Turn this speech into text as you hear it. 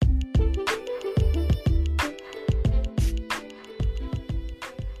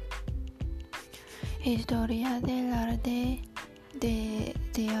Historia del arte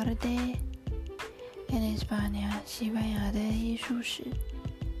en España, 西班牙的艺术史。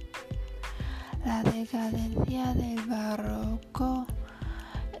La decadencia del barroco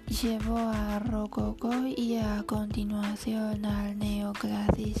llevó a rococó y a continuación al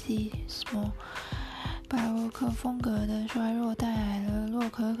neoclasicismo。巴洛克风格的衰弱带来了洛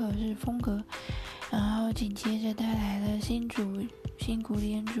可可式风格，然后紧接着带来了新古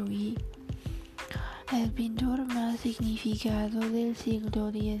典主义。El pintor más significado del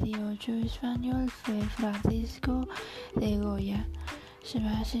siglo XVIII español fue Francisco de Goya。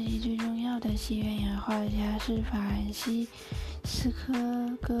18世纪最重要的西班牙画家是法兰西斯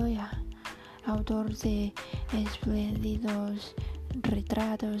科戈亚 ，autor de espléndidos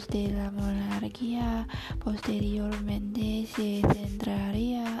retratos de la monarquía. Posteriormente se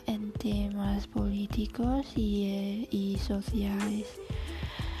centraría en temas políticos y sociales。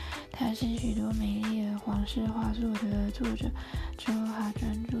他是许多美丽的皇室画作的作者，之后还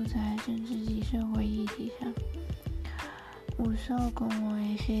专注在政治及社会议题上。Usó como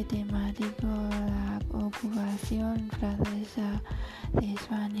eje temático la ocupación francesa de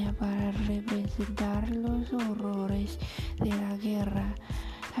España para representar los horrores de la guerra。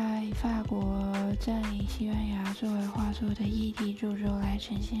他以法国占领西班牙作为画作的议题主轴来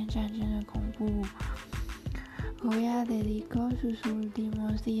呈现战争的恐怖。Goya dedicó sus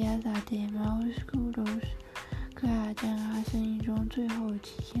últimos días a temas oscuros。戈雅将他生命中最后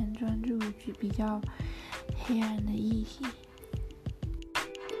几天专注于比较黑暗的议题。